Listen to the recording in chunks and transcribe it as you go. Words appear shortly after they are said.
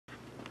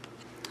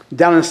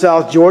Down in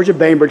South Georgia,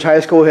 Bainbridge High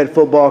School head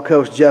football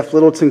coach Jeff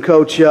Littleton.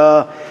 Coach,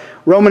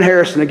 Roman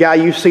Harrison, a guy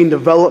you've seen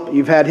develop.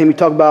 You've had him, you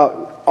talked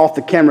about off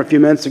the camera a few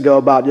minutes ago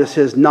about just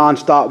his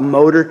nonstop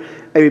motor,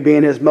 maybe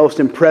being his most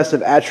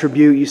impressive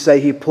attribute. You say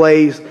he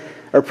plays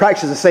or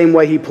practices the same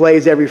way he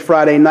plays every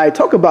Friday night.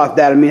 Talk about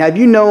that. I mean, have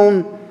you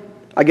known,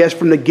 I guess,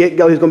 from the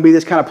get-go he's going to be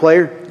this kind of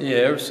player? Yeah,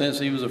 ever since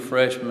he was a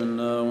freshman,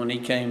 when he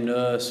came to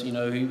us, he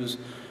was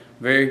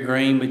very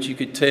green, but you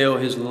could tell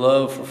his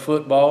love for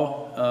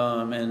football,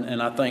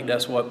 and I think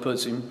that's what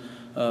puts him,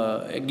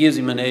 it gives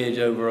him an edge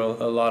over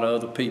a lot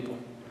of other people.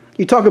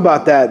 You talk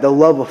about that, the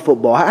love of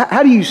football.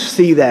 How do you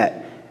see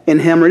that in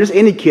him or just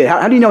any kid?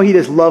 How do you know he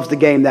just loves the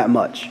game that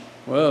much?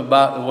 Well,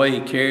 about the way he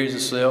carries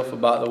himself,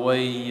 about the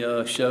way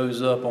he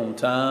shows up on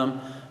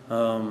time.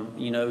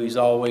 He's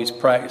always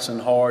practicing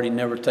hard. He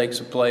never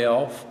takes a play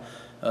off.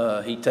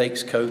 He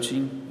takes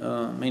coaching,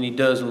 and he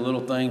does the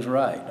little things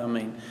right. I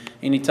mean,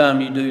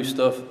 anytime you do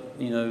stuff,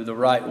 the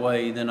right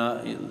way, then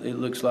it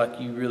looks like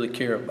you really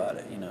care about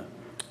it,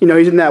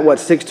 He's in that,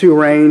 6'2"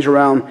 range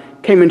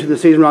came into the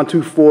season around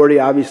 240,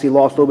 obviously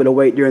lost a little bit of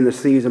weight during the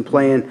season,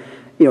 playing,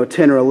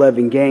 10 or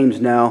 11 games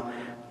now.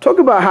 Talk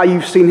about how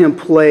you've seen him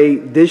play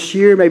this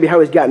year, maybe how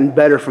he's gotten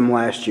better from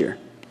last year.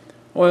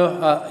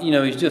 Well,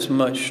 he's just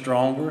much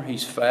stronger.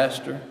 He's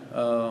faster,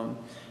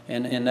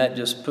 and that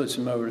just puts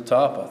him over the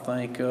top. I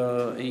think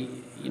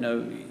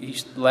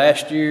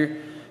last year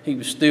he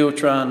was still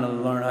trying to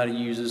learn how to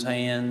use his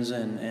hands,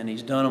 and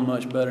he's done a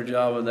much better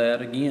job of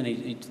that. Again,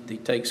 he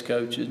takes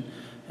coaching,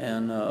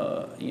 and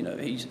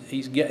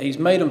he's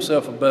made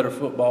himself a better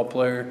football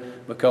player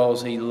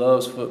because he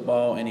loves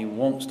football and he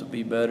wants to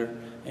be better,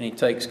 and he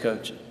takes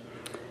coaching.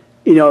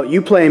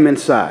 You play him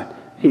inside.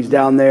 He's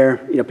down there.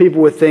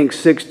 People would think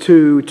 6'2",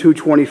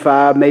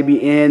 225, maybe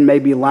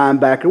maybe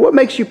linebacker. What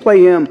makes you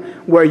play him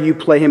where you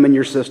play him in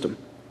your system?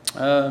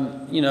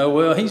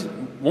 Well, he's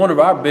one of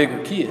our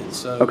bigger kids.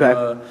 So,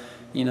 okay.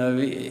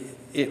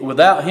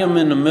 Without him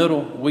in the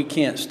middle, we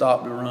can't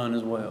stop the run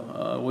as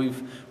well.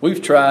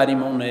 We've tried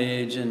him on the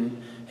edge,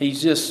 and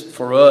he's just,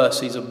 for us,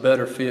 he's a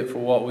better fit for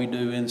what we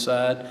do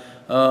inside.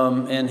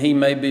 And he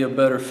may be a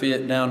better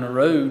fit down the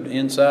road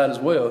inside as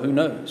well. Who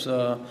knows?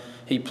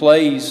 He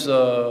plays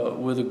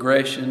with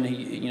aggression.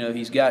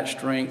 He's got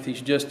strength.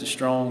 He's just as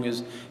strong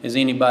as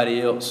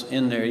anybody else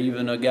in there,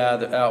 even a guy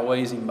that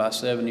outweighs him by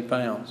 70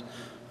 pounds.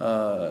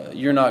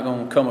 You're not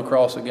going to come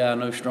across a guy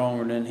no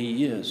stronger than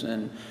he is.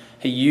 And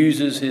he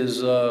uses his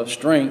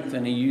strength,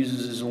 and he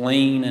uses his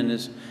lean, and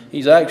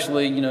he's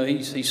actually,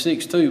 he's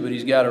 6'2", but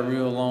he's got a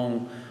real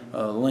long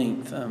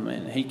length. I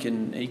mean, he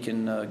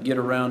can get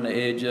around the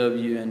edge of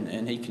you,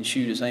 and he can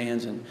shoot his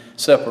hands and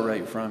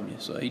separate from you.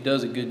 So he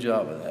does a good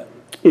job of that.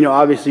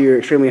 Obviously you're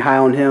extremely high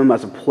on him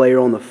as a player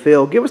on the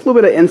field. Give us a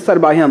little bit of insight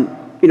about him,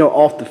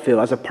 off the field,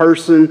 as a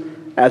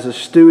person, as a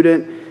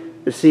student.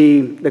 Is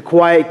he the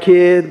quiet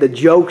kid, the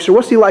jokes, or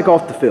what's he like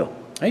off the field?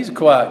 He's a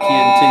quiet kid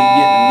until you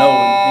get to know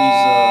him.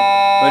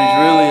 But he's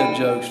really a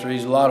jokester.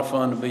 He's a lot of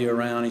fun to be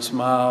around. He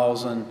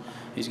smiles, and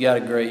he's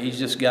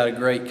just got a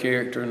great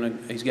character,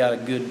 and he's got a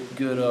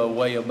good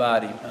way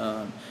about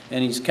him.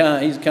 And he's the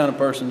kind of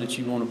person that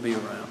you want to be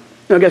around.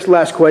 I guess the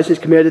last question,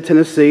 he's committed to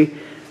Tennessee.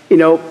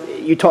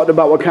 You talked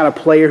about what kind of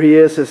player he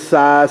is, his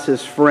size,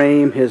 his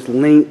frame, his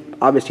length.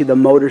 Obviously, the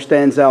motor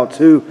stands out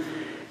too.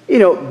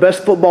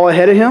 Best football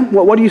ahead of him.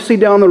 What do you see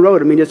down the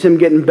road? I mean, just him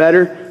getting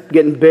better,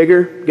 getting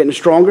bigger, getting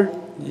stronger?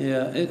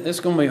 Yeah, it's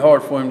going to be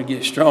hard for him to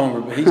get stronger,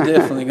 but he's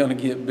definitely going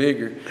to get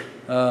bigger.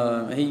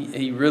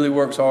 He really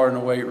works hard in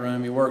the weight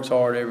room. He works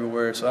hard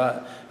everywhere.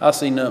 So I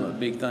see nothing but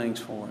big things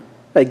for him.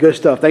 Hey, good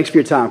stuff. Thanks for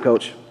your time,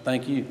 Coach.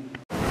 Thank you.